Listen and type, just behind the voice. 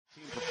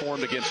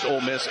performed against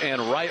Ole Miss,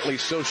 and rightly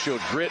so,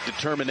 showed grit,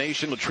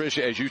 determination.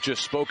 Latricia, as you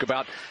just spoke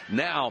about,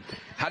 now,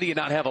 how do you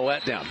not have a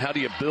letdown? How do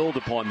you build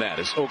upon that?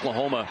 As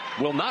Oklahoma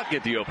will not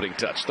get the opening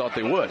touch, thought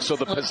they would. So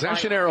the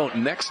possession arrow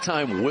next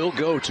time will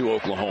go to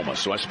Oklahoma.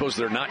 So I suppose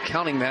they're not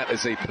counting that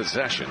as a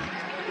possession.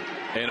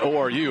 And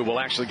ORU will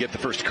actually get the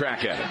first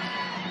crack at it.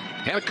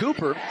 Hannah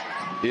Cooper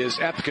is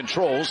at the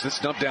controls. This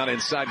dump down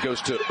inside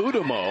goes to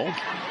Udomo.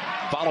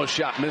 Follow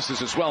shot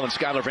misses as well, and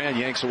Skylar Vann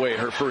yanks away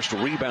her first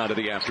rebound of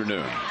the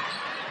afternoon.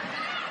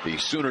 The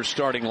Sooners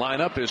starting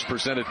lineup is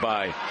presented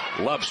by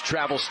Love's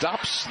Travel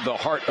Stops. The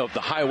heart of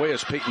the highway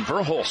as Payton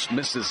Verhulst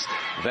misses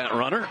that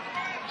runner.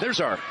 There's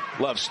our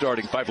Love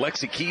starting five.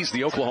 Lexi Keys,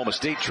 the Oklahoma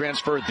State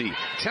transfer, the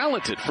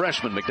talented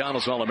freshman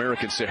McDonald's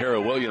All-American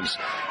Sahara Williams,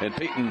 and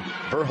Payton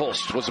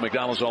Verhulst was a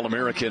McDonald's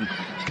All-American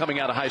coming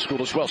out of high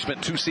school as well.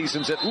 Spent 2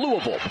 seasons at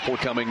Louisville before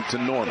coming to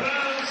Norman.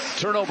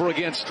 Turnover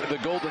against the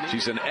Golden.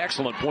 She's an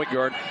excellent point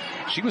guard.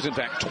 She was in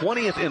fact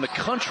 20th in the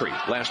country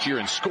last year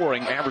in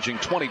scoring, averaging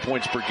 20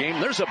 points per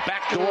game. There's a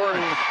backdoor.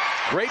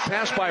 Great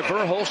pass by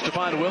Verhulst to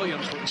find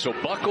Williams. So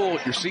buckle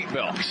your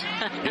seatbelts.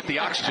 Get the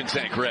oxygen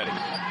tank ready.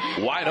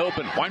 Wide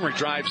open. Weinrich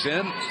drives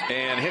in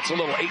and hits a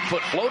little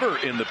 8-foot floater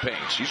in the paint.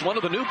 She's one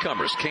of the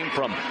newcomers. Came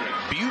from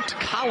Butte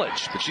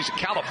College, but she's a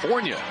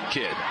California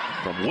kid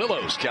from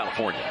Willows,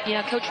 California.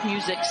 Yeah, Coach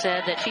Music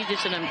said that she's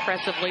just an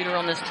impressive leader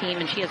on this team,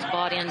 and she has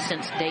bought in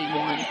since day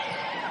one.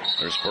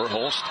 There's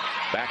Verhulst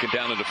backing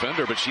down the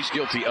defender, but she's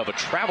guilty of a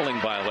traveling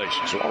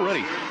violation. So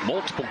already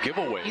multiple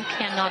giveaways. You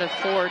cannot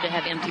afford to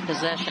have empty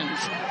possessions.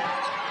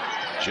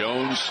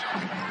 Jones,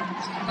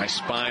 nice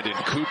find in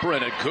Cooper,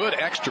 and a good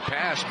extra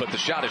pass, but the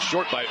shot is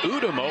short by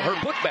Udomo. Her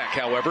putback,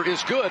 however,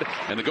 is good,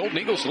 and the Golden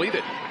Eagles lead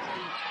it.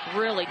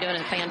 Really doing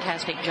a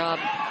fantastic job.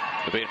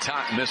 The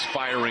Bayotot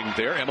misfiring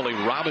there. Emily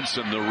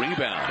Robinson, the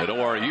rebound at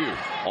ORU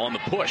on the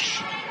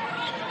push.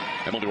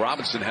 Emily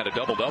Robinson had a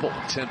double-double,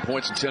 10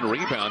 points and 10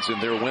 rebounds in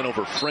their win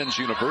over Friends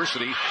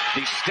University.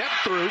 The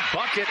step-through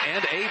bucket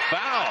and a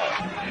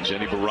foul.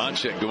 Jennie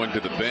Baranczyk going to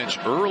the bench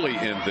early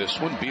in this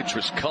one.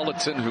 Beatrice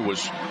Culleton, who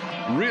was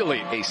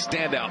really a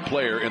standout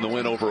player in the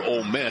win over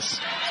Ole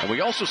Miss. And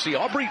we also see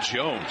Aubrey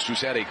Jones,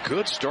 who's had a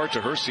good start to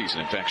her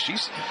season. In fact,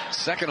 she's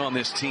second on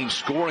this team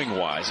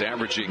scoring-wise,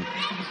 averaging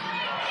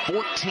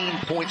 14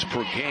 points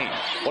per game.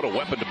 What a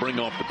weapon to bring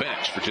off the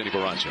bench for Jennie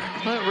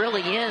Baranczyk. Well, it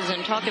really is.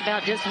 And talk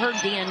about just her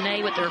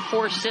DNA with her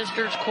 4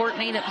 sisters.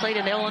 Courtney, that played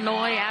at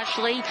Illinois.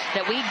 Ashley,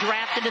 that we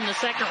drafted in the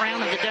second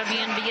round of the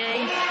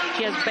WNBA.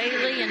 She has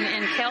Bailey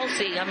and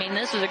Kelsey. I mean,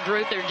 this is a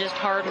group that are just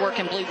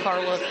hard-working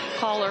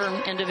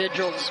blue-collar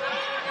individuals.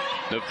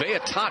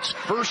 Nevaeh Tott's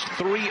first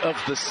 3 of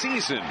the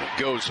season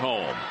goes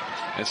home.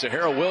 And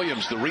Sahara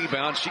Williams, the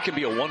rebound. She can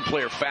be a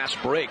one-player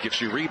fast break if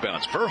she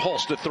rebounds.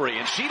 Verhulst a 3,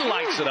 and she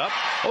lights it up.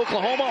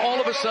 Oklahoma all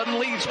of a sudden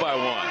leads by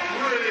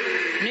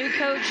 1. New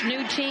coach,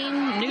 new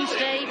team, new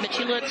state, but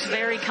she looks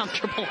very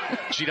comfortable.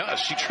 She does.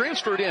 She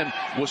transferred in,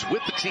 was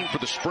with the team for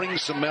the spring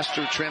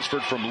semester,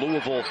 transferred from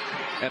Louisville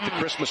at the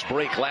Christmas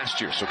break last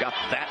year, so got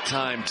that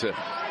time to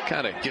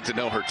kind of get to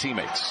know her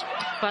teammates.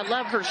 But I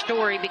love her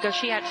story because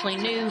she actually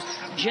knew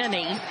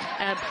Jennie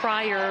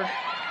prior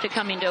to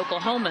coming to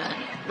Oklahoma.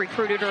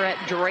 Recruited her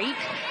at Drake.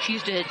 She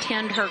used to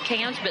attend her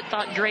camps, but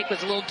thought Drake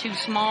was a little too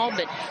small,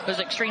 but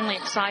was extremely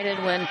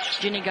excited when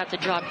Jennie got the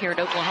job here at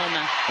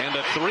Oklahoma. And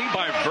a 3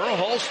 by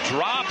Verhulst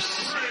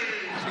drops.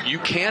 You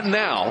can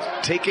now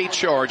take a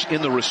charge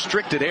in the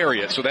restricted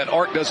area, so that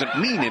arc doesn't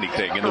mean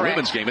anything in the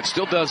women's game. It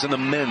still does in the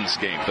men's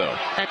game, though.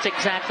 That's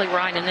exactly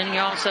right. And then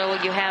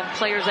you have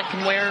players that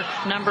can wear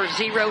numbers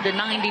 0 to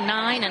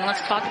 99, and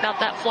let's talk about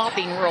that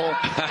flopping rule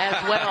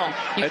as well.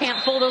 You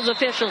can't fool those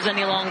officials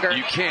any longer.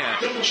 You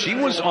can't. She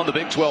was on the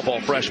Big 12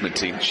 all-freshman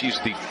team. She's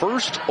the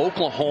first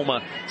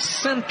Oklahoma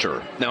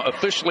center, now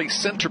officially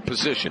center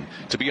position,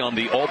 to be on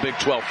the all-Big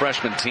 12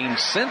 freshman team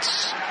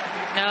since...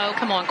 No,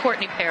 come on,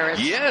 Courtney Paris.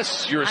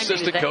 Yes, your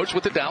assistant coach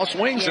with the Dallas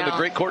Wings, and the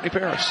great Courtney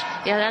Paris.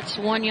 Yeah, that's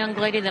one young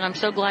lady that I'm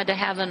so glad to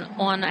have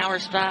on our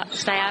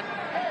staff.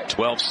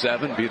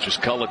 12-7, Beatrice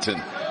Culleton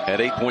had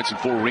 8 points and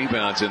 4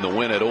 rebounds in the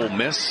win at Ole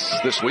Miss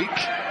this week.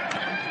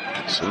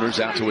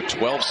 Sooners out to a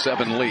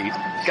 12-7 lead.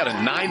 Got a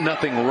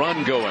 9-0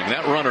 run going.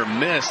 That runner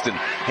missed, and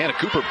Hannah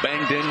Cooper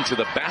banged into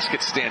the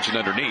basket stanchion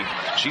underneath.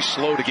 She's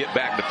slow to get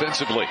back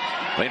defensively.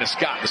 Lena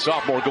Scott, the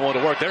sophomore, going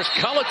to work. There's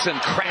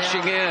Culleton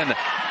crashing in.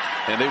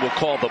 And they will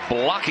call the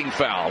blocking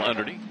foul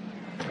underneath.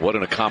 What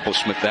an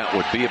accomplishment that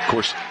would be. Of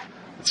course,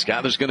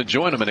 Skyler's going to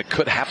join them, and it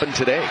could happen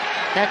today.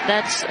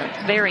 That's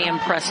very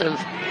impressive.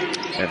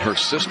 And her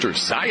sister,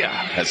 Zaya,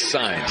 has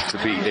signed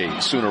to be a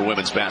Sooner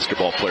women's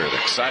basketball player. They're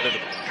excited.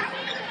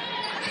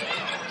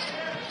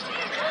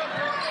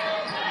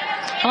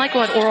 I like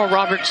what Oral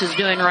Roberts is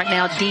doing right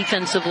now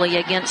defensively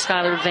against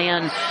Skylar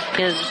Vann,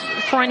 is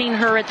fronting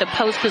her at the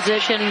post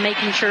position,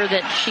 making sure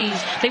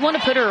that they want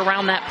to put her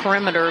around that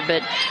perimeter,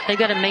 but they've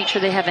got to make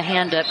sure they have a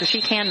hand up because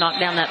she can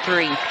knock down that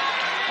 3.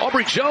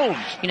 Aubrey Jones.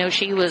 You know,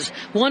 she was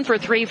 1 for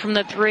 3 from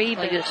the three,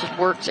 but it just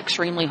works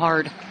extremely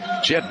hard.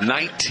 She had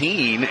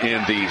 19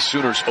 in the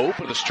Sooners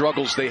Open. The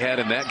struggles they had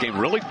in that game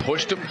really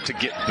pushed them to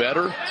get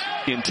better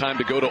in time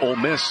to go to Ole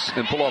Miss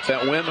and pull off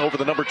that win over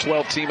the number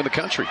 12 team in the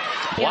country.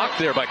 Blocked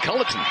there by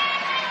Culleton.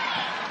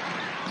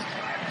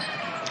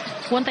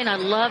 One thing I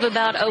love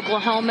about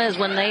Oklahoma is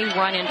when they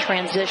run in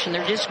transition.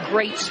 They're just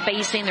great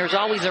spacing. There's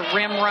always a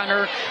rim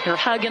runner. They're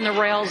hugging the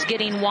rails,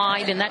 getting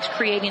wide, and that's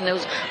creating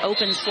those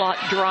open slot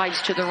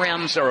drives to the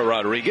rim. Sarah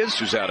Rodriguez,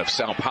 who's out of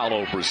Sao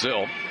Paulo,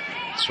 Brazil.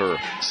 It's her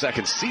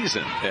second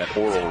season at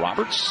Oral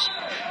Roberts.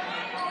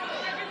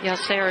 Yeah,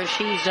 Sarah,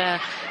 she's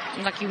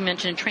like you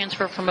mentioned,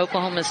 transfer from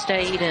Oklahoma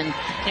State, and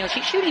you know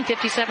she's shooting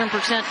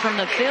 57% from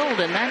the field,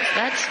 and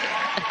that's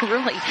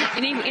really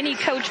any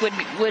coach would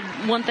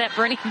want that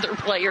for any of their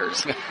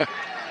players.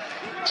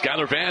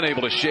 Skylar Vann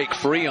able to shake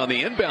free on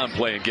the inbound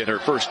play and get her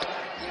first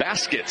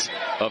basket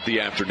of the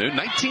afternoon.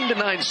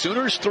 19-9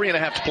 Sooners,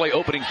 3.5 to play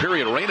opening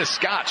period. Raina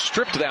Scott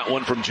stripped that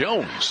one from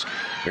Jones.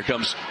 Here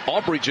comes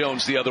Aubrey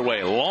Jones the other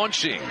way,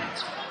 launching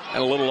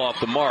and a little off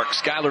the mark.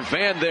 Skylar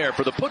Vann there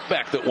for the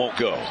putback that won't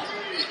go.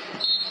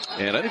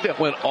 And I think that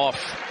went off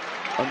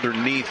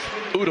underneath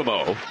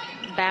Udamo.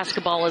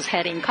 Basketball is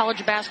heading.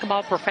 College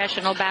basketball,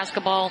 professional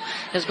basketball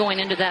is going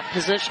into that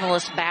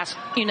positionless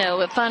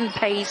a fun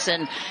pace,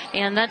 and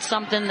that's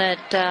something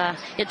that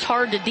it's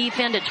hard to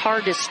defend, it's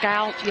hard to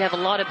scout. You have a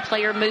lot of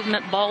player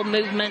movement, ball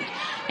movement,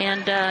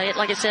 and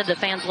like I said, the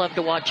fans love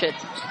to watch it.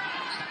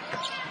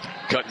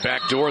 Cut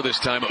back door this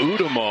time,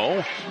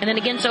 Udamo. And then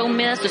against Ole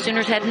Miss, the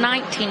Sooners had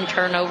 19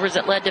 turnovers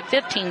that led to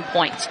 15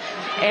 points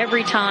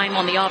every time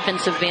on the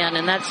offensive end,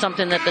 and that's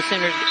something that the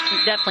Sooners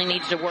definitely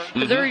needs to work.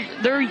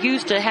 Mm-hmm. They're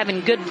used to having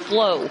good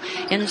flow,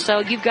 and so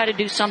you've got to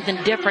do something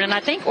different. And I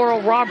think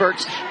Oral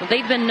Roberts,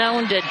 they've been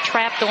known to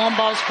trap the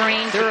on-ball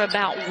screens. They're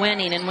about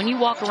winning, and when you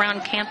walk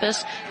around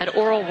campus at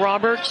Oral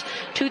Roberts,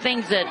 two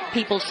things that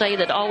people say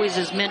that always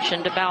is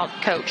mentioned about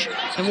Coach,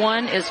 and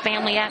one is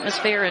family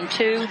atmosphere, and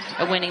two,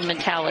 a winning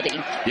mentality.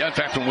 Yeah, in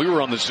fact, when we were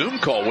on the Zoom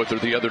call with her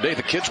the other day,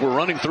 the kids were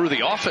running through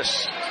the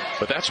office.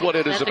 But that's what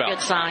it is about.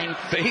 That's a good sign.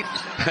 Faith,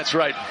 that's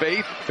right,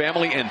 faith,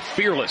 family, and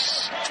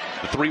fearless.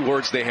 The three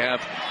words they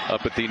have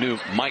up at the new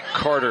Mike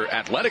Carter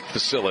Athletic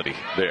Facility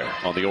there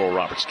on the Oral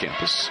Roberts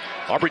campus.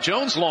 Aubrey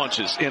Jones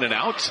launches in and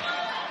out.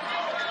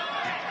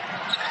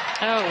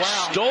 Oh,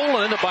 wow.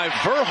 Stolen by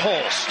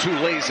Verhulst, who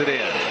lays it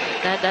in.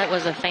 That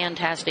was a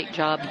fantastic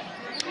job.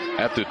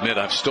 I have to admit,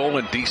 I've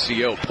stolen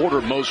DCO.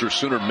 Porter Moser,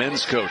 Sooner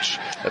men's coach.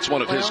 That's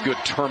one of his good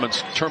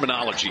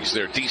terminologies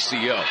there,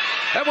 DCO.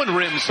 That one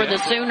rims for the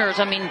Sooners.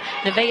 I mean,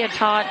 Nevaeh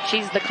Todd,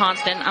 she's the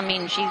constant. I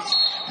mean, she's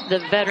the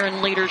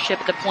veteran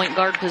leadership at the point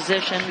guard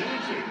position.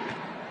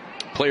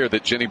 Player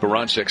that Jennie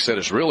Baranczyk said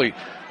is really,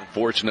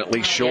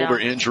 unfortunately, shoulder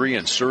injury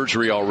and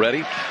surgery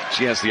already.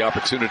 She has the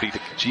opportunity.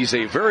 She's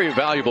a very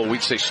valuable,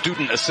 we'd say,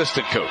 student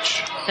assistant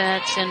coach.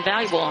 That's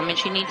invaluable. I mean,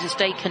 she needs to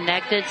stay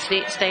connected,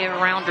 stay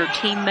around her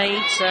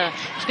teammates.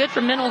 It's good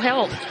for mental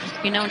health,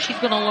 and she's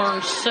going to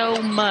learn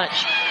so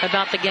much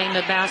about the game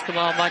of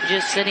basketball by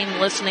just sitting,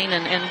 listening,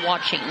 and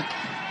watching.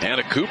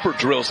 Anna Cooper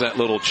drills that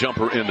little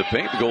jumper in the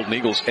paint. The Golden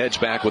Eagles edge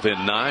back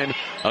within 9,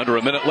 under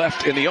a minute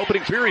left in the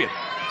opening period.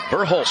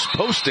 Verhulst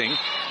posting,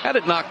 had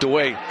it knocked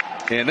away.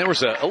 And there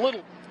was a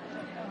little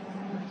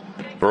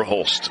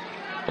Verhulst,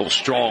 a little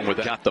strong with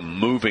it. Got them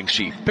moving.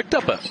 She picked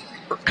up a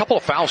couple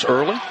of fouls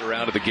early. They're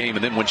out of the game.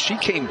 And then when she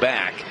came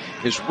back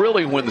is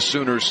really when the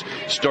Sooners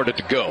started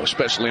to go,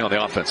 especially on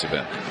the offensive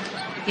end.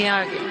 Yeah,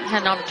 I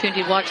had an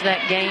opportunity to watch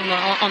that game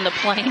on the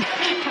plane.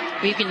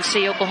 You can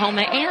see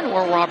Oklahoma and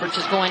Oral Roberts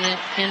is going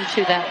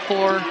into that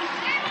 4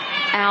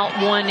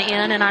 out, 1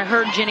 in. And I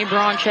heard Jennie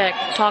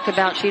Baranczyk talk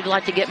about she'd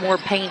like to get more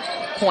paint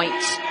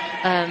points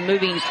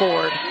moving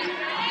forward.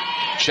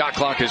 Shot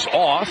clock is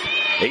off.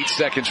 8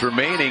 seconds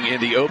remaining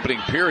in the opening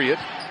period.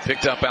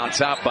 Picked up on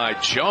top by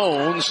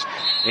Jones.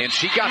 And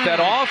she got that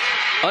off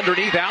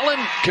underneath Allen.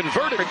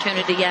 Converted.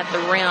 Opportunity at the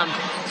rim.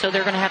 So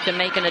they're going to have to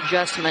make an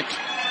adjustment.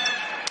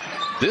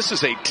 This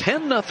is a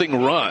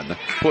 10-0 run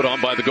put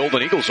on by the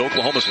Golden Eagles.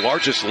 Oklahoma's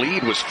largest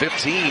lead was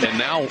 15. And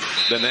now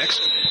the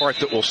next part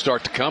that will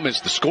start to come is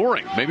the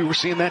scoring. Maybe we're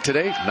seeing that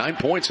today. 9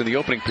 points in the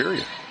opening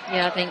period.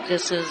 Yeah, I think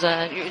this is,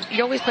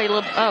 you always play a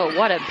little, oh,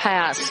 what a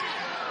pass.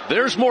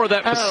 There's more of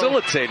that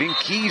facilitating.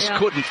 Keys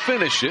couldn't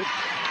finish it.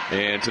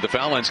 And to the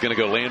foul line is going to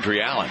go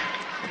Landry Allen.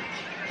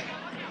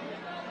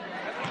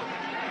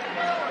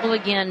 Well,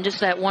 again, just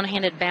that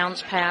one-handed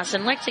bounce pass.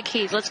 And Lexi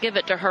Keys, let's give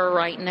it to her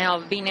right now,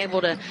 being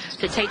able to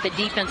take the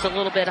defense a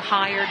little bit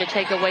higher, to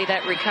take away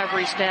that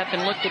recovery step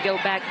and look to go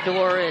back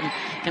door.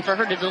 And for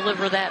her to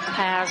deliver that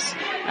pass,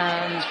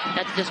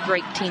 that's just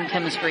great team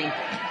chemistry.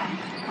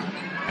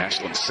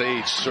 Ashlyn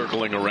Sage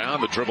circling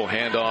around. The dribble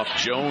handoff.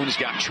 Jones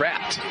got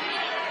trapped.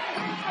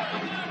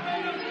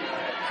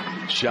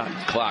 Shot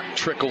clock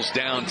trickles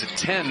down to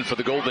 10 for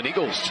the Golden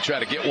Eagles to try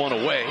to get one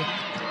away.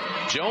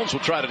 Jones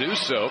will try to do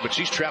so, but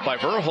she's trapped by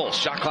Verhulst.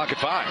 Shot clock at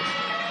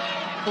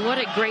 5. Well, what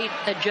a great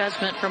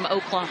adjustment from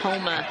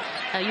Oklahoma.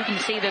 You can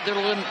see that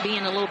they're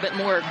being a little bit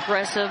more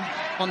aggressive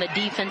on the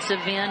defensive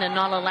end and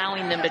not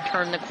allowing them to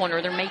turn the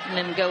corner. They're making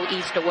them go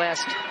east to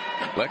west.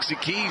 Lexi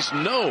Keys,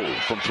 no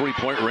from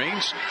three-point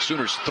range.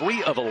 Sooners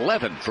 3 of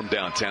 11 from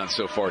downtown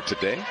so far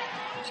today.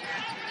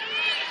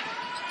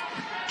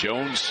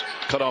 Jones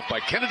cut off by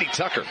Kennedy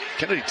Tucker.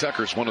 Kennedy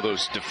Tucker is one of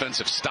those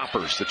defensive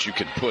stoppers that you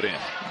can put in.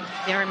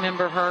 Yeah, I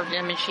remember her.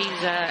 I mean, she's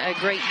a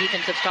great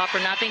defensive stopper,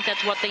 and I think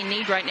that's what they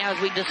need right now, as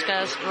we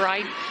discussed,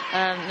 right?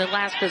 The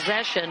last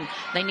possession,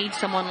 they need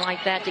someone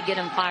like that to get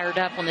them fired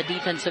up on the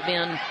defensive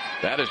end.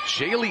 That is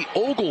Jaylee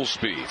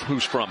Oglesby,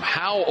 who's from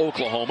Howe,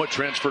 Oklahoma,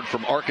 transferred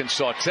from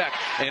Arkansas Tech.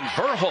 And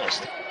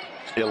Verhulst,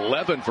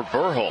 11 for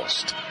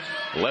Verhulst.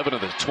 11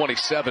 of the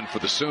 27 for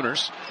the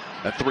Sooners.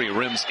 That 3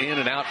 rims in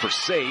and out for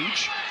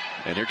Sage.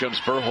 And here comes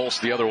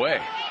Verhulst the other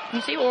way. You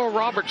see Oral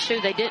Roberts,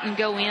 too. They didn't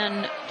go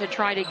in to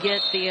try to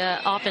get the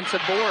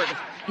offensive board.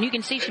 And you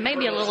can see she may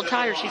be a little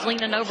tired. She's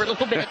leaning over a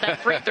little bit at that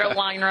free throw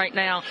line right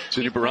now.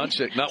 Jennie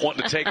Baranczyk not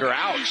wanting to take her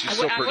out. She's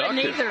so productive. I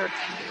wouldn't either.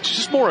 She's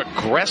just more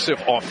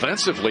aggressive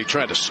offensively,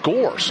 trying to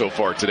score so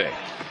far today.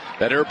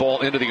 That air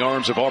ball into the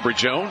arms of Aubrey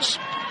Jones.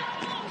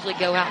 Usually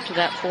go out to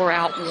that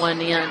 4-out,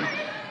 1 in.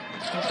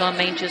 So I'm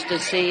anxious to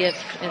see if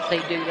they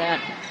do that.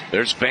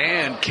 There's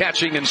Van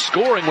catching and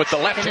scoring with the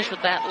left hand. Finish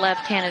with that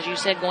left hand, as you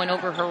said, going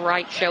over her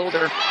right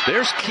shoulder.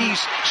 There's Keys.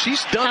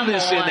 She's done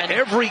this in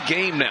every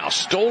game now.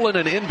 Stolen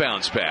an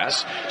inbounds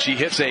pass. She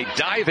hits a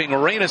diving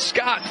Raina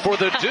Scott for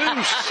the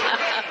deuce.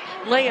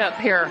 Layup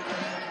here.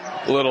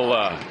 Little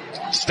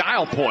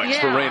style points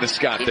for Raina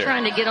Scott there. She's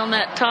trying to get on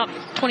that top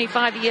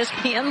 25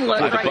 ESPN look.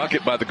 By the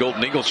bucket by the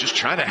Golden Eagles, just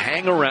trying to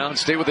hang around,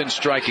 stay within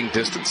striking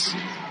distance.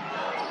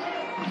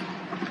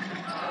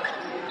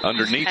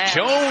 Underneath,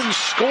 Jones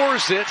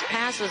scores it.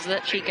 Passes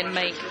that she can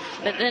make.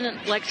 But then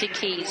Lexi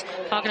Keys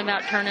talking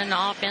about turning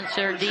the offense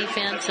or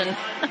defense. And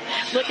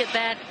look at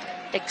that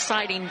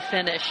exciting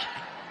finish.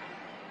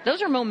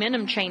 Those are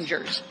momentum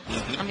changers.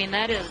 I mean,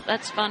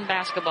 that's fun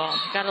basketball.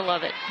 Gotta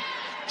love it.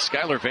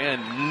 Skylar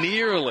Van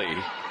nearly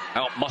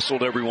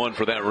outmuscled everyone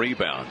for that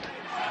rebound.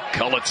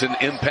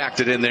 Culleton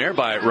impacted in there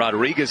by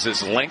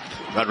Rodriguez's length.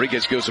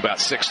 Rodriguez goes about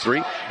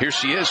 6'3". Here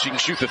she is. She can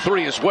shoot the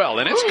 3 as well,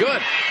 and it's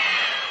good.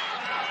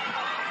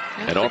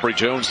 And Aubrey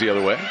Jones the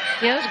other way.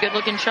 Yeah, it was a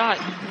good-looking shot.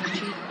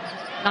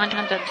 9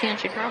 times out of 10,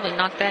 she'd probably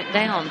knock that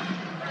down.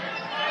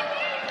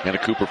 Hannah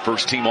Cooper,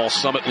 first team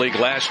All-Summit League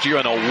last year,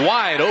 and a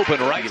wide-open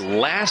right.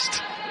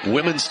 Last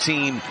women's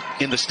team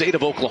in the state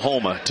of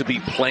Oklahoma to be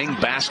playing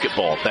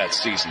basketball that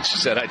season. She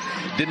said, I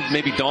didn't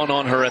maybe dawn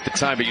on her at the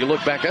time, but you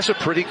look back, that's a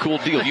pretty cool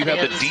deal. You have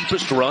the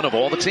deepest run of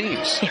all the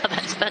teams. Yeah,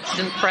 that's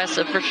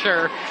impressive for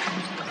sure.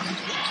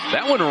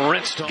 That one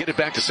rinsed. Get it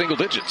back to single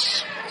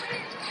digits.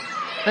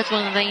 That's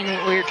one of the things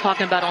we were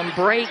talking about on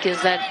break,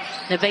 is that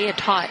Nevaeh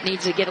Tott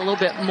needs to get a little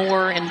bit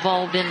more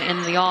involved in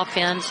the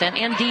offense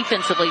and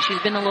defensively. She's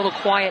been a little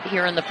quiet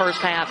here in the first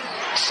half.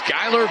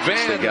 Skylar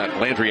Van. They got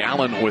Landry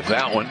Allen with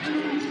that one.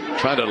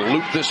 Trying to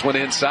loop this one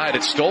inside.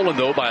 It's stolen,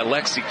 though, by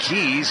Lexi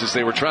Keys as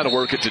they were trying to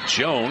work it to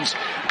Jones.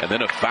 And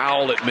then a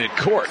foul at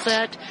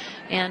midcourt.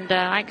 And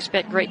I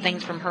expect great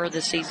things from her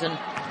this season.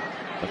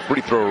 The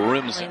free throw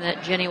rims.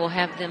 That Jennie will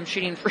have them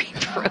shooting free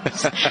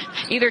throws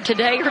either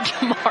today or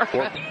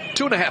tomorrow.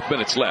 2.5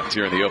 minutes left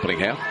here in the opening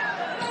half.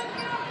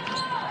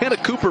 Hannah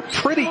Cooper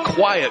pretty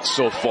quiet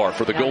so far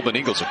for the Golden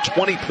Eagles. A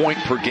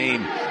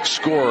 20-point-per-game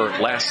scorer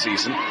last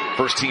season.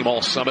 First team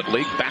All-Summit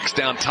League. Backs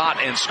down Tott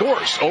and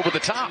scores over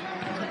the top.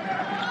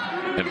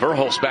 And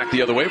Verhulst back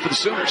the other way for the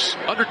Sooners.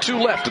 Under 2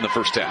 left in the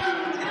first half.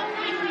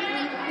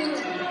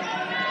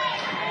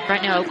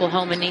 Right now,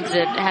 Oklahoma needs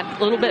to have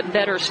a little bit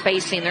better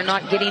spacing. They're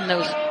not getting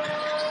those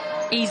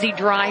easy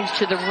drives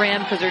to the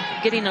rim because they're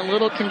getting a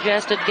little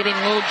congested, getting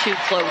a little too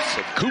close.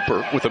 So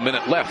Cooper with a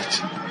minute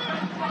left.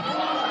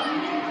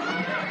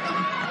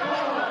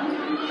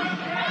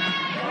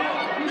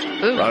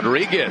 Ooh.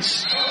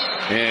 Rodriguez.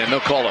 And they'll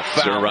call a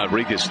foul. Sarah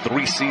Rodriguez,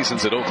 3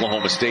 seasons at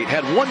Oklahoma State.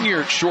 Had 1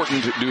 year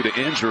shortened due to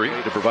injury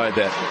to provide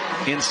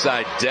that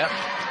inside depth.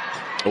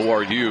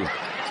 ORU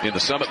in the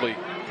Summit League.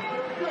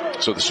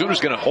 So the Sooners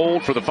going to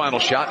hold for the final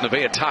shot.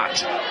 Nevaeh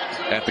Tott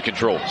at the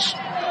controls.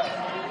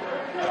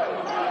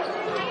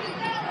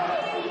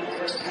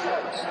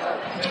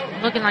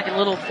 Looking like a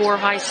little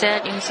 4-high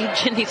set. You can see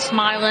Jennie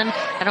smiling.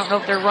 I don't know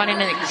if they're running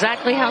it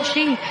exactly how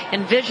she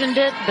envisioned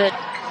it, but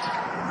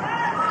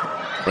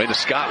Raina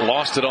Scott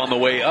lost it on the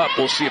way up.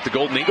 We'll see if the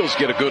Golden Eagles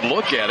get a good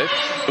look at it.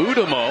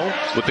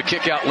 Udamo with the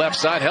kick out left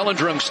side.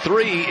 Hellendrung's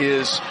 3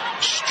 is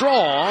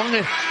strong,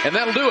 and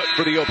that'll do it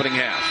for the opening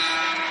half.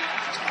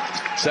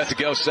 Set to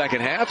go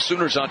second half.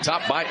 Sooners on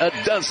top by 12.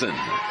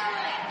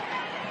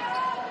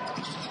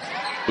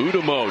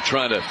 Udamo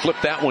trying to flip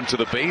that one to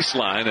the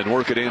baseline and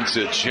work it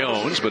into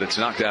Jones, but it's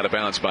knocked out of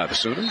bounds by the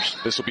Sooners.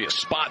 This will be a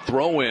spot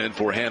throw in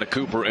for Hannah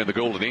Cooper and the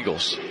Golden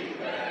Eagles.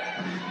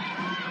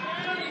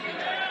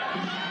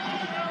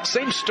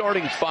 Same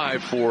starting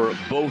 5 for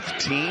both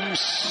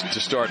teams to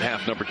start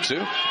half number 2.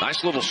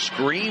 Nice little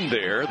screen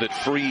there that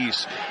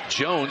frees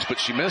Jones, but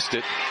she missed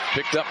it.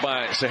 Picked up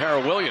by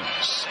Sahara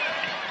Williams.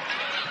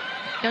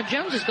 Now,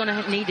 Jones is going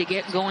to need to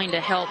get going to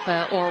help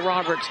Oral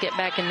Roberts get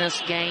back in this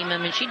game. I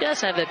mean, she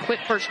does have a quick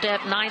first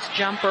step, nice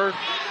jumper.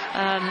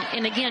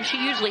 And again, she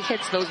usually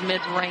hits those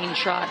mid-range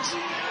shots.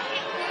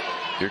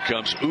 Here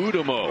comes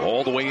Udomo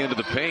all the way into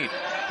the paint.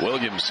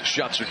 Williams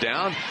shuts her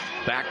down.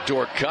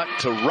 Backdoor cut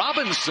to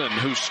Robinson,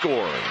 who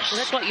scores. Well,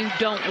 that's what you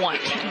don't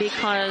want,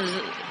 because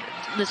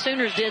the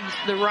Sooners did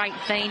the right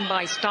thing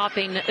by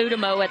stopping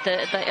Udomo at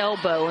the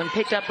elbow and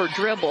picked up her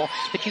dribble,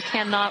 but you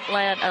cannot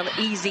let an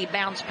easy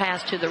bounce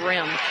pass to the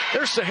rim.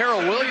 There's Sahara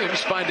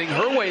Williams finding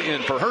her way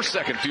in for her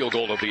second field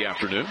goal of the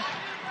afternoon.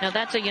 Now,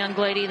 that's a young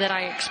lady that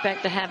I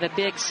expect to have a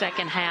big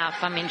second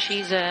half. I mean,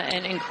 she's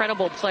an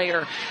incredible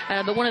player.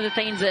 But one of the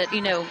things that,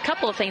 a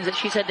couple of things that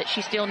she said that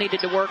she still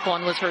needed to work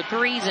on was her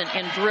threes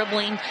and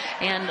dribbling.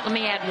 And let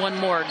me add one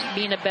more,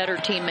 being a better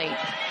teammate.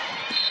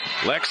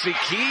 Lexi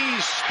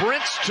Keys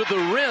sprints to the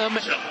rim.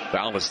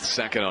 Foul is the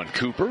second on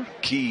Cooper.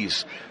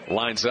 Keys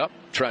lines up,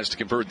 tries to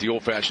convert the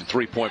old-fashioned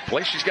three-point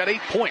play. She's got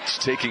 8 points,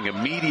 taking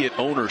immediate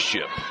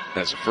ownership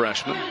as a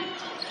freshman.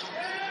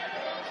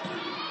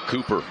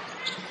 Cooper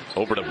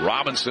over to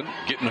Robinson,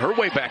 getting her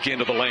way back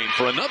into the lane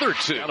for another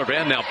two.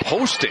 Van now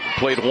posting,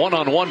 played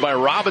one-on-one by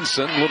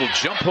Robinson. Little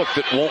jump hook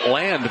that won't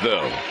land,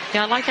 though.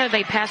 Yeah, I like how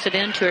they pass it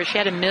into her. She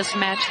had a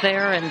mismatch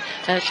there, and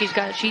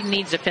she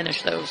needs to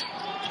finish those.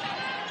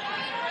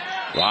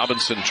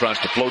 Robinson tries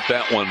to float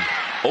that one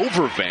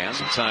over Van.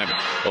 Time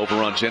over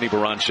on Jennie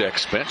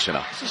Baranczyk's bench. And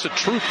this is a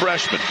true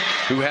freshman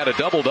who had a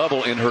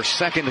double-double in her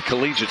second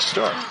collegiate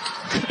start.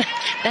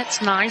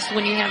 That's nice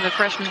when you have a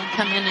freshman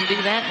come in and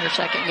do that in her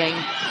second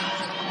game.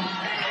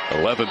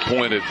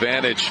 11-point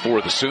advantage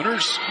for the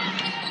Sooners.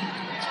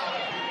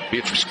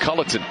 Beatrice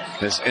Culleton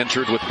has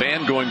entered with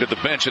Van going to the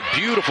bench. A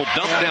beautiful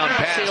dump down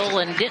pass.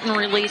 And didn't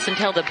release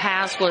until the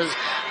pass was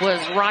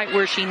right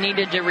where she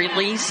needed to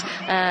release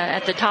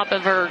at the top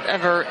of her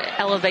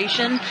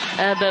elevation.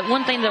 But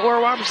one thing that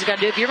Oral Roberts has got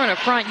to do, if you're going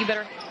to front, you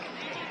better.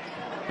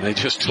 They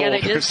just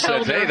told her,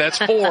 said, hey, that's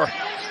 4.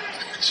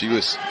 She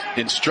was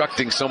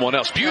instructing someone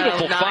else.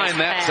 Beautiful find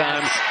that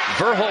time.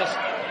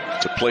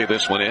 Verhulst to play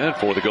this one in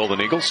for the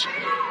Golden Eagles.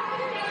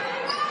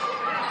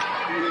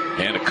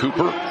 And a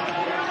Cooper.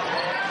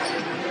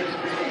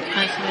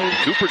 Nice move.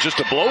 Cooper just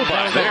a blow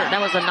by there. That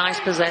was a nice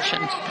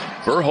possession.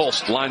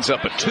 Verhulst lines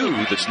up a 2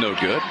 that's no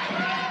good.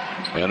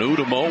 And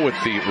Udomo with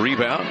the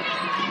rebound.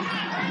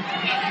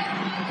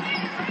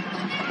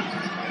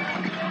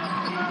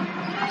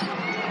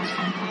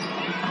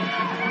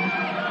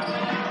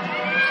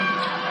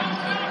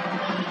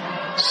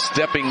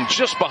 Stepping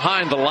just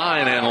behind the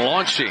line and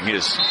launching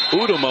is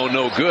Udomo,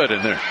 no good,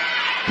 and they're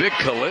big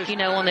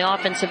collision. On the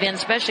offensive end,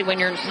 especially when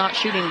you're not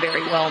shooting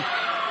very well.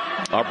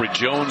 Aubrey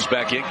Jones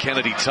back in.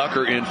 Kennedy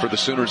Tucker in for the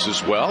Sooners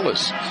as well,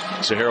 as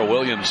Sahara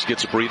Williams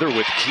gets a breather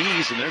with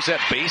Keys. And there's that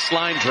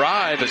baseline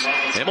drive as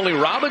Emily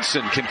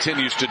Robinson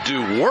continues to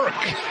do work.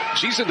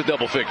 She's into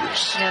double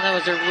figures. Yeah, that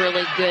was a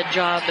really good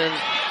job of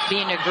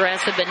being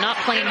aggressive but not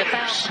playing the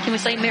foul. Can we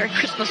say Merry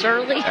Christmas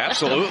early?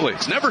 Absolutely.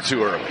 It's never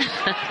too early.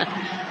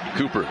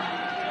 Cooper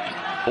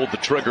pulled the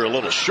trigger a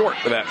little short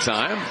for that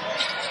time.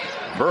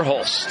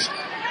 Verhulst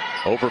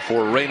over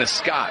for Raina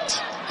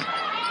Scott.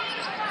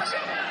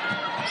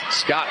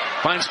 Scott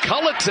finds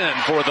Culleton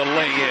for the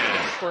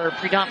lay-in. For a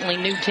predominantly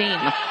new team.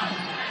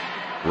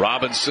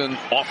 Robinson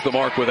off the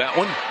mark with that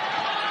one.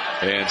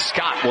 And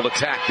Scott will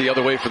attack the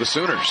other way for the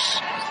Sooners.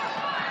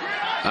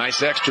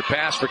 Nice extra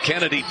pass for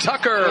Kennedy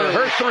Tucker.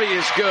 Her 3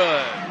 is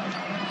good.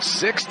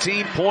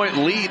 16-point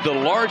lead, the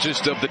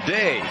largest of the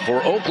day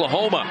for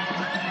Oklahoma.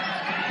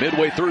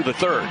 Midway through the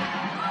third.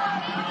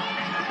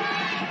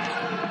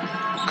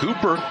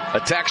 Cooper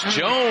attacks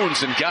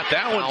Jones and got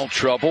that one.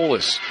 Trouble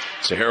as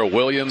Sahara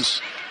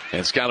Williams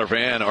and Skylar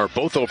Van are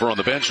both over on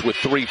the bench with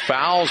 3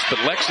 fouls, but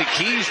Lexi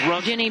Keys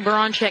runs. Jennie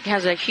Baranczyk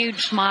has a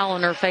huge smile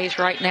on her face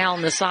right now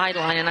on the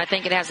sideline, and I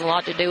think it has a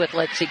lot to do with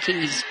Lexi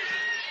Keys.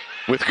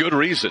 With good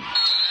reason.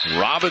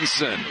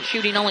 Robinson.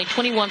 Shooting only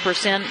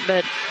 21%,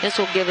 but this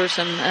will give her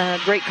some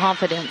great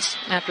confidence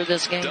after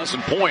this game. 12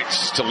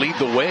 points to lead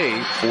the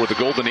way for the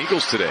Golden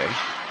Eagles today.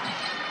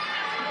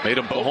 Made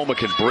them Oklahoma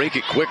can break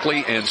it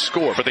quickly and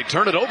score, but they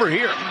turn it over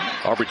here.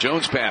 Aubrey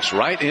Jones pass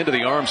right into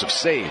the arms of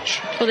Sage.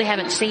 Well, they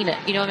haven't seen it.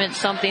 It's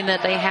something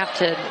that they have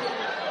to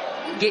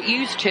get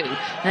used to.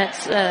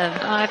 That's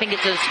I think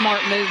it's a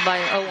smart move by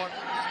Oral.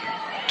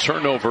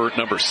 Turnover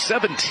number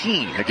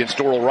 17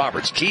 against Oral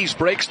Roberts. Keys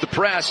breaks the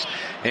press,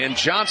 and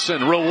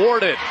Johnson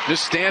rewarded,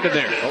 just standing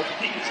there.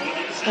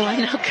 Well, I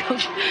know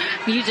Coach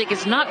Music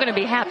is not going to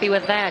be happy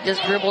with that.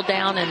 Just dribble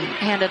down and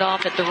hand it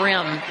off at the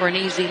rim for an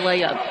easy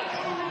layup.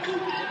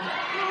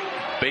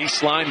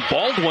 Baseline,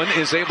 Baldwin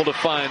is able to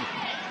find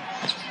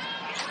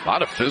a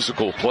lot of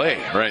physical play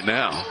right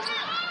now.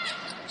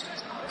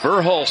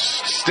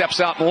 Verhulst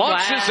steps out and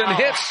launches and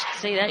hits.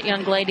 See, that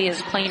young lady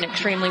is playing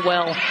extremely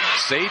well.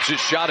 Sage's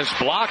shot is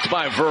blocked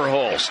by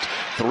Verhulst.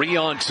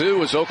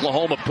 3-on-2 as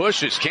Oklahoma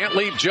pushes. Can't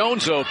leave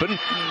Jones open.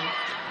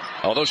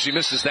 Although she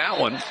misses that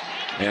one.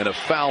 And a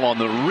foul on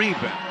the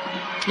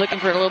rebound. looking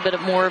for a little bit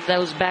more of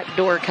those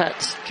backdoor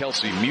cuts.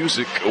 Kelsey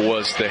Music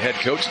was the head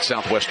coach at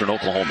Southwestern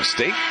Oklahoma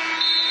State.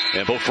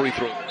 And both free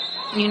throws.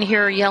 You can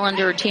hear her yelling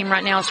to her team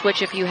right now,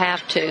 switch if you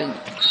have to.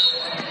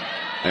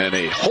 And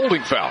a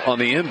holding foul on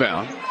the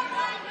inbound.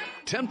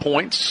 10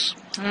 points,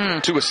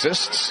 2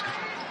 assists.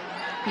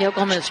 Yeah,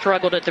 Oklahoma has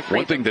struggled at the free.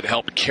 One thing that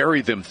helped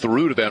carry them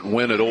through to that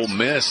win at Ole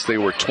Miss, they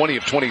were 20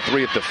 of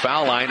 23 at the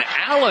foul line.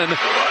 Allen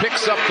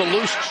picks up the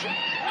loose.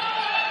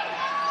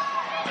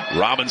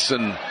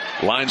 Robinson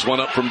lines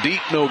one up from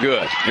deep, no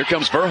good. Here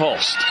comes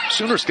Verhulst.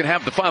 Sooners can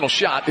have the final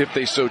shot if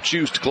they so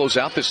choose to close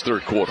out this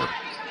third quarter.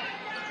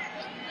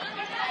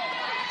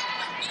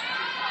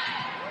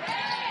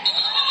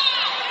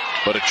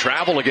 But a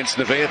travel against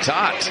Nevaeh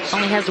Tot.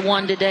 Only has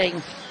 1 today.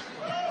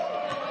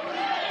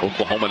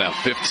 Oklahoma now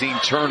 15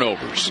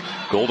 turnovers.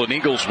 Golden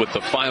Eagles with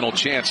the final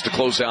chance to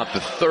close out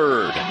the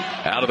third.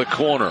 Out of the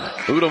corner.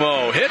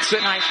 Udemo hits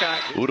it. Nice shot.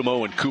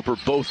 Udemo and Cooper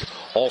both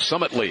All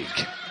Summit League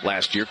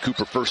last year.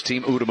 Cooper first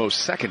team, Udemo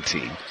second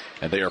team.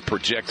 And they are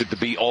projected to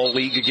be All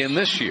League again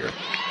this year.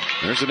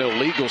 There's an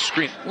illegal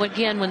screen.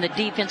 Again, when the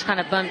defense kind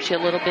of bumps you a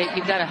little bit,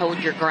 you've got to hold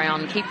your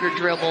ground, keep your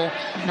dribble,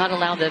 not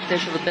allow the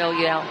official to bail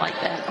you out like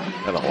that.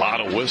 And a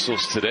lot of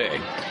whistles today.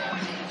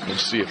 We'll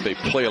see if they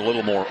play a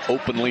little more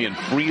openly and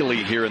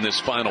freely here in this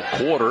final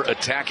quarter.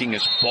 Attacking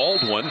is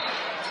Baldwin.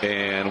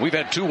 And we've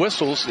had 2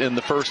 whistles in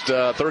the first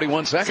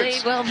 31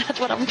 seconds. See, well, that's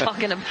what I'm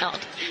talking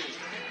about.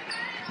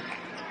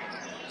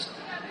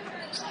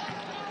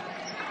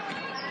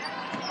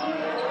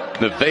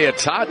 Nevaeh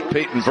Tot,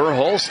 Payton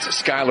Verhulst,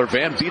 Skylar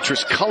Vann,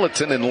 Beatrice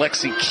Culleton, and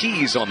Lexi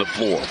Keys on the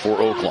floor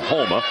for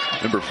Oklahoma.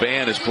 Remember,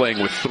 Vann is playing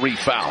with 3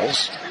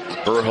 fouls.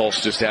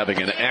 Verhulst just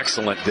having an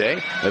excellent day.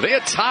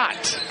 Nevaeh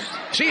Tot,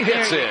 she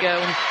hits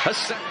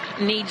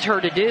it. Needs her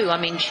to do. I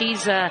mean,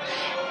 she's at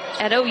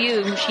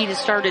OU. She has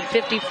started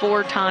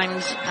 54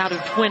 times out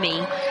of 20,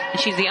 and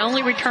she's the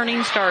only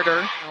returning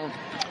starter.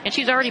 And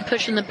she's already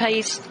pushing the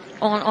pace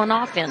on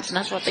offense, and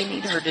that's what they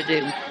need her to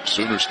do.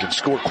 Sooners can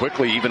score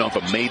quickly, even off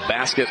a made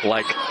basket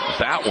like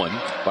that one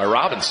by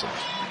Robinson.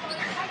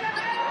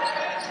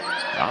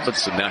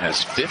 Robinson now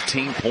has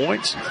 15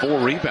 points and 4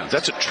 rebounds.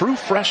 That's a true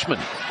freshman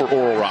for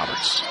Oral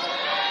Roberts.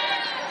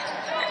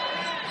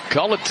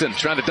 Culleton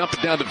trying to dump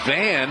it down to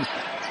Vann.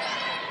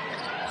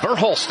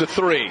 Verhulst to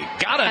 3.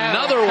 Got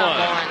another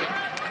one.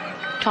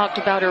 Talked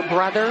about her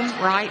brother,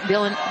 right,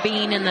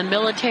 being in the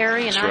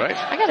military, and right.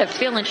 I got a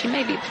feeling she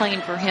may be playing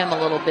for him a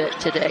little bit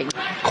today.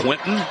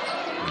 Quentin,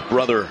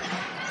 brother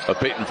of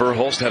Payton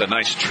Verhulst, had a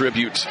nice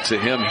tribute to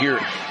him here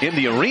in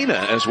the arena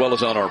as well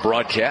as on our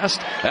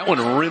broadcast. That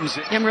one rims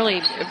it. I'm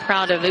really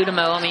proud of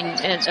Udemo. I mean,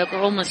 at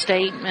Oklahoma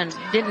State, and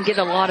didn't get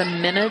a lot of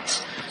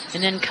minutes,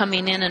 and then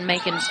coming in and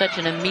making such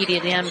an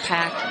immediate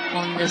impact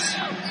on this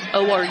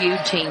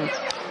ORU team.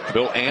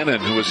 Bill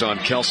Annan, who was on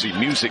Kelsey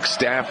Music's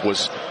staff,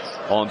 was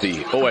on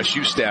the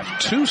OSU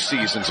staff 2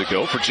 seasons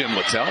ago for Jim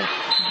Littell.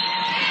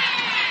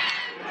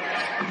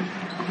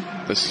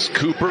 This is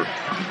Cooper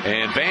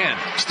and Vann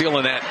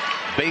stealing that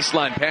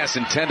baseline pass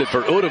intended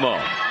for Udemo.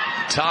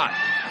 Tot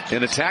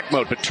in attack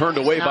mode, but turned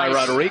away by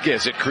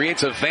Rodriguez. It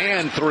creates a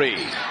Vann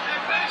 3.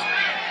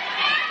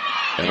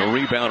 And a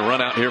rebound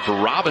run out here for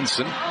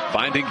Robinson,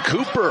 finding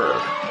Cooper.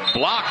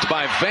 Blocked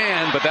by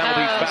Vann, but that'll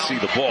be see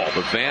the ball.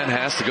 But Vann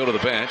has to go to the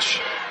bench.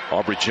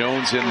 Aubrey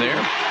Jones in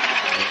there.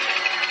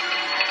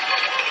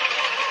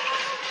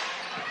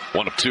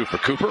 1 of 2 for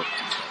Cooper.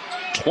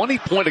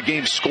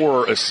 20-point-a-game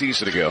scorer a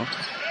season ago,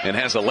 and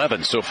has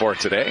 11 so far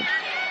today.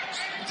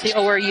 See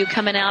ORU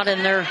coming out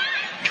in their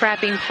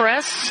trapping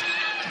press.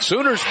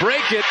 Sooners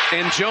break it,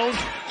 and Jones.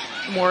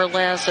 More or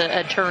less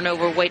a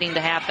turnover waiting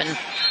to happen.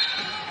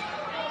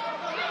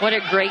 What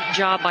a great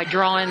job by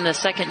drawing the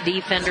second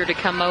defender to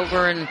come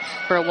over and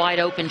for a wide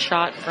open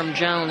shot from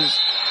Jones.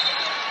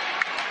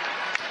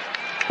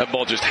 That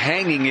ball just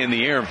hanging in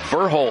the air.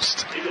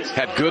 Verhulst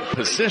had good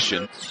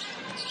position.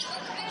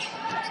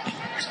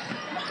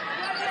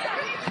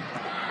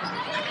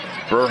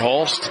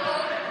 Verhulst,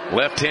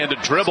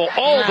 left-handed dribble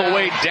all the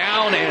way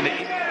down,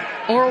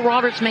 and Oral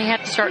Roberts may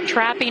have to start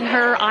trapping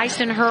her,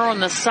 icing her on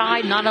the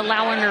side, not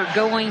allowing her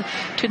going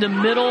to the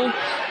middle.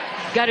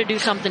 Got to do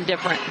something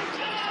different.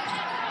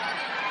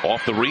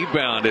 Off the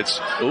rebound, it's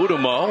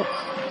Udemo.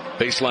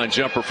 Baseline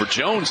jumper for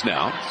Jones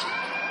now.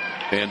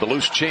 And the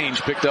loose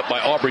change picked up by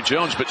Aubrey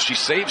Jones, but she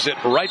saves it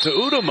right to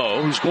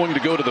Udemo, who's going to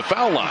go to the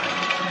foul line.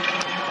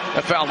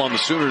 That foul on the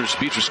Sooners,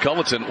 Beatrice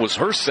Culleton, was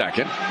her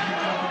second.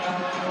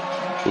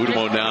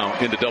 Udemo now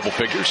into double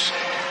figures.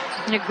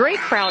 And a great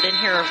crowd in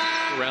here.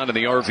 Around in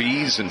the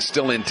RVs and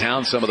still in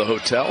town, some of the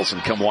hotels,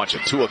 and come watch a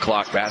 2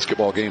 o'clock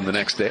basketball game the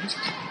next day.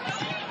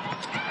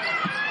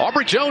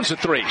 Aubrey Jones at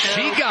 3.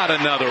 She got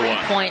another one.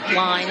 Point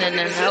line and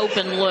an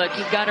open look.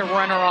 You've got to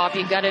run her off.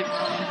 You've got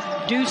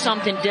to do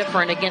something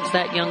different against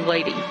that young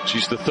lady.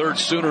 She's the third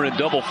Sooner in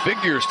double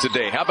figures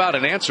today. How about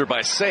an answer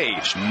by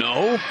Sage?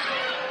 No.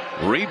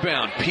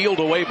 Rebound peeled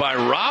away by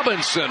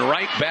Robinson.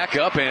 Right back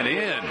up and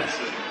in.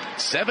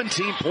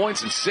 17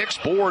 points and 6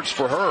 boards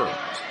for her.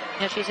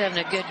 Yeah, she's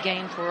having a good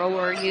game for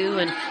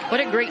ORU. And what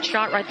a great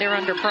shot right there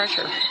under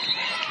pressure.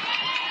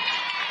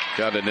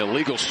 Got an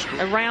illegal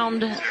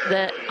around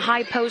the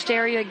high post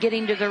area,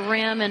 getting to the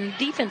rim, and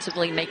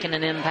defensively making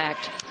an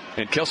impact.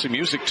 And Kelsey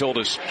Music told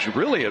us she's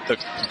really a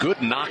good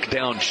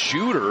knockdown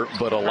shooter,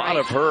 but a lot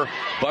of her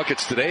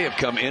buckets today have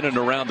come in and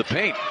around the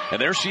paint.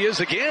 And there she is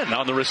again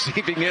on the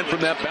receiving end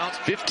from that bounce.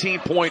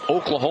 15-point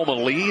Oklahoma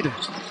lead.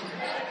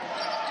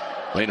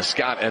 Lena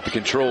Scott at the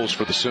controls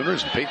for the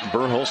Sooners, and Payton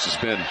Verhulst has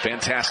been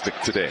fantastic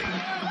today.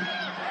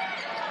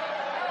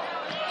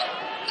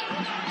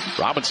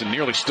 Robinson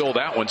nearly stole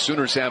that one.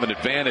 Sooners have an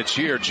advantage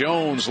here.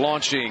 Jones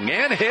launching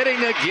and hitting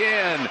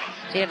again.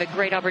 They have a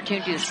great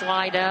opportunity to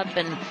slide up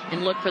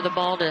and look for the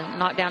ball to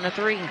knock down a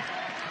three.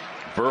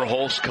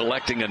 Verhulst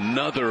collecting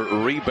another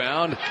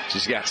rebound.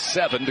 She's got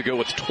 7 to go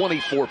with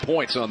 24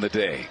 points on the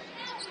day.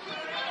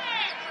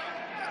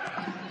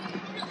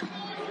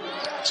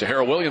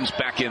 Sahara Williams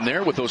back in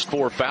there with those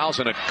 4 fouls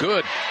and a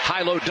good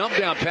high-low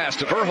dump-down pass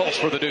to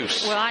Verhulst for the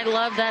deuce. Well, I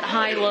love that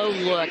high-low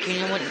look. You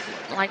know,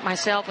 like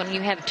myself, when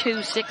you have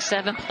 2, 6,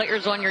 7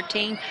 players on your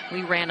team,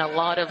 we ran a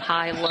lot of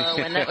high-low,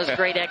 and that was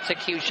great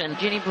execution.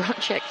 Jennie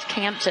Baranczyk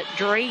camps at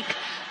Drake,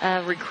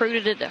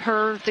 recruited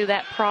her through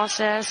that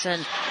process.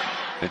 And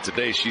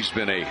today she's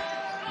been a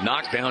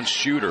knockdown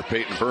shooter.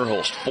 Payton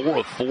Verhulst, 4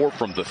 of 4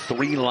 from the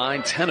 3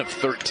 line, 10 of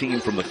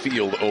 13 from the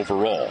field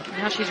overall.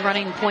 Now she's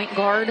running point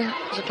guard.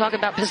 So talk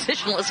about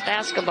positionless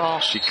basketball.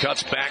 She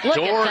cuts back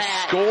door,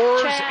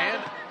 scores,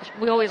 and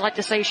we always like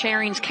to say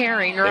sharing's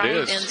caring, right? It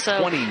is. And so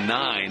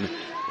 29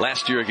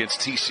 last year against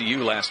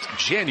TCU last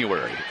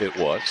January it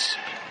was.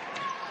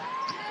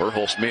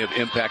 Verhulst may have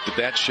impacted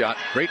that shot.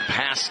 Great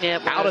pass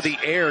out of the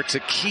air to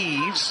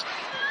Keys.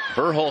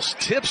 Verhulst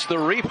tips the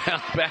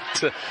rebound back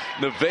to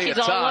Nevaeh. She's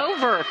all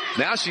over.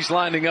 Now she's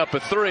lining up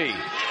a 3.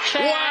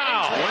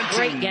 Wow!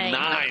 Great game.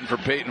 9 for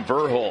Payton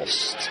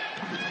Verhulst.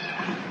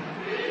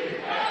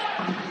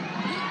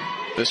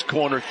 This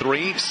corner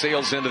 3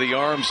 sails into the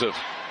arms of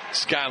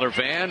Skylar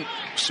Vann.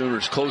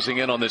 Sooners closing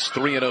in on this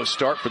 3-0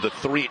 start for the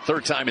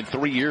third time in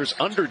 3 years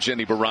under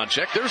Jennie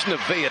Baranczyk. There's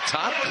Nevaeh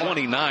top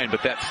 29,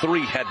 but that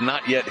 3 had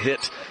not yet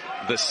hit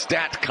the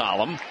stat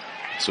column.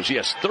 So she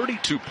has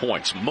 32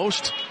 points.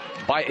 Most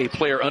by a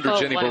player under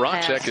Jennie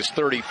Baranczyk is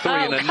 33.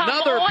 And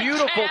another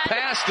beautiful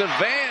pass to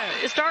Vann.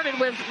 It started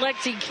with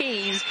Lexi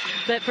Keys,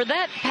 but for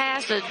that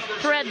pass to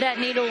thread that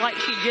needle like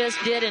she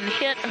just did and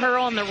hit her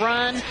on the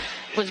run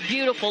was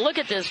beautiful. Look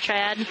at this,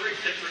 Chad.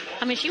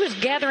 I mean, she was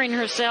gathering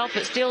herself,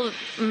 but still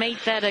made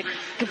that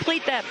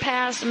complete that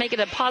pass, make it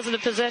a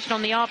positive possession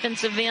on the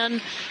offensive end.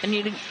 And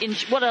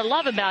what I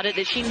love about it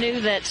is she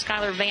knew that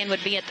Skylar Vann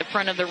would be at the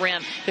front of the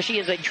rim because she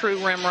is a true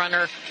rim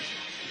runner.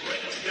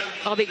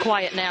 I'll be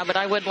quiet now, but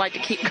I would like to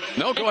keep going.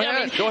 No, go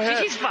ahead. Go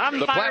ahead. I'm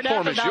the fired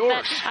platform up is about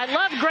yours. that. I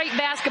love great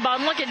basketball.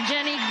 And look at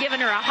Jennie giving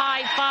her a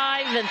high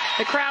five, and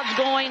the crowd's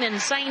going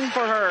insane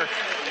for her.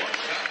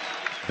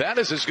 That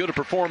is as good a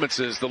performance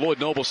as the Lloyd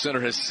Noble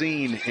Center has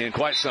seen in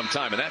quite some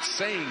time, and that's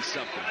saying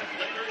something.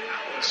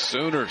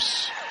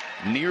 Sooners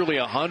nearly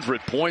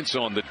 100 points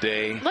on the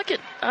day. Look at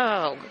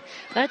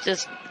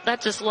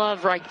that's just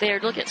love right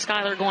there. Look at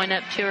Skylar going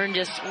up to her and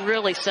just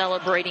really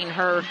celebrating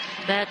her.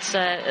 That's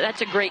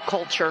a great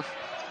culture.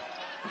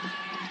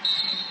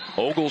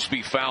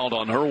 Oglesby fouled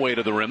on her way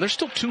to the rim. There's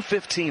still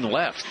 2:15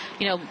 left.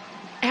 You know,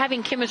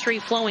 having chemistry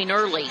flowing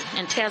early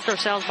and test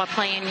ourselves by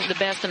playing the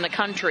best in the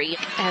country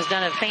has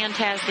done a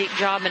fantastic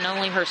job in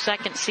only her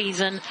second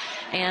season.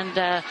 And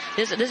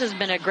this has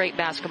been a great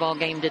basketball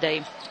game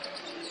today.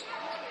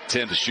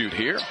 10 to shoot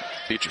here.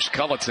 Beatrice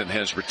Culleton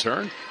has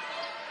returned.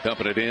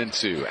 Dumping it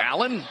into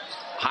Allen.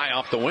 High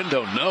off the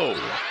window, no.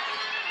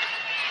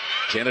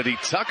 Kennedy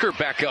Tucker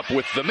back up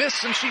with the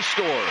miss, and she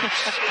scores.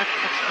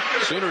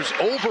 Sooners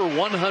over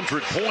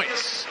 100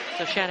 points.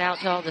 So shout out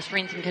to all the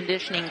strength and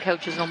conditioning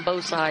coaches on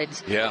both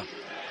sides. Yeah.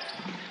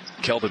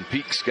 Keldon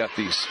Peaks got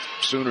these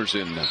Sooners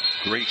in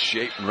great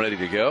shape and ready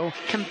to go.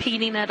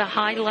 Competing at a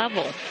high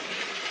level.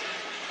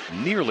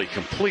 Nearly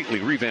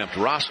completely revamped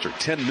roster,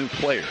 10 new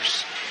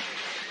players.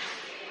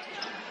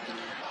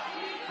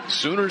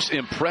 Sooners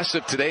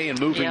impressive today and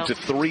moving to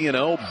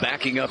 3-0,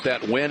 backing up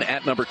that win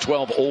at number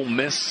 12 Ole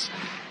Miss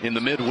in the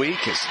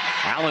midweek as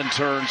Allen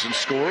turns and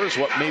scores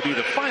what may be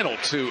the final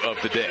 2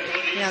 of the day.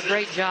 Yeah,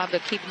 great job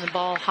of keeping the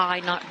ball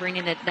high, not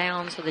bringing it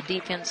down so the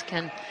defense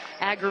can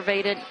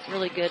aggravate it.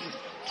 Really good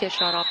kiss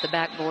shot off the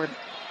backboard.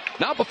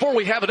 Now before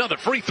we have another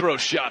free throw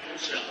shot.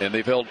 And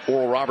they've held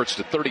Oral Roberts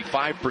to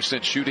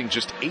 35% shooting,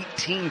 just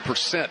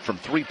 18% from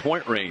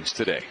three-point range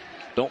today.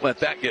 Don't let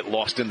that get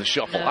lost in the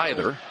shuffle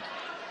either.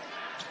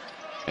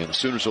 And the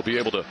Sooners will be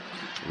able to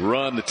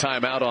run the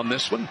timeout on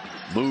this one.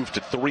 Move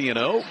to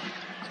 3-0.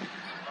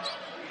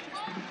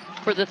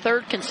 For the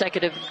third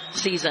consecutive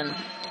season.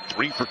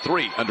 3 for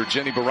 3 under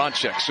Jennie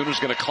Baranczyk. Sooners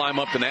going to climb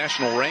up the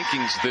national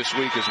rankings this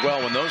week as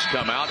well when those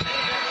come out.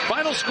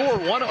 Final score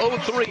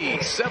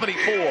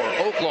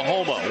 103-74.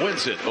 Oklahoma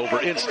wins it over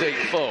in-state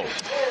foe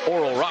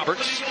Oral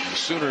Roberts. The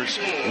Sooners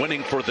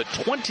winning for the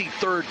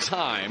 23rd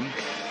time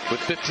with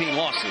 15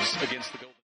 losses against the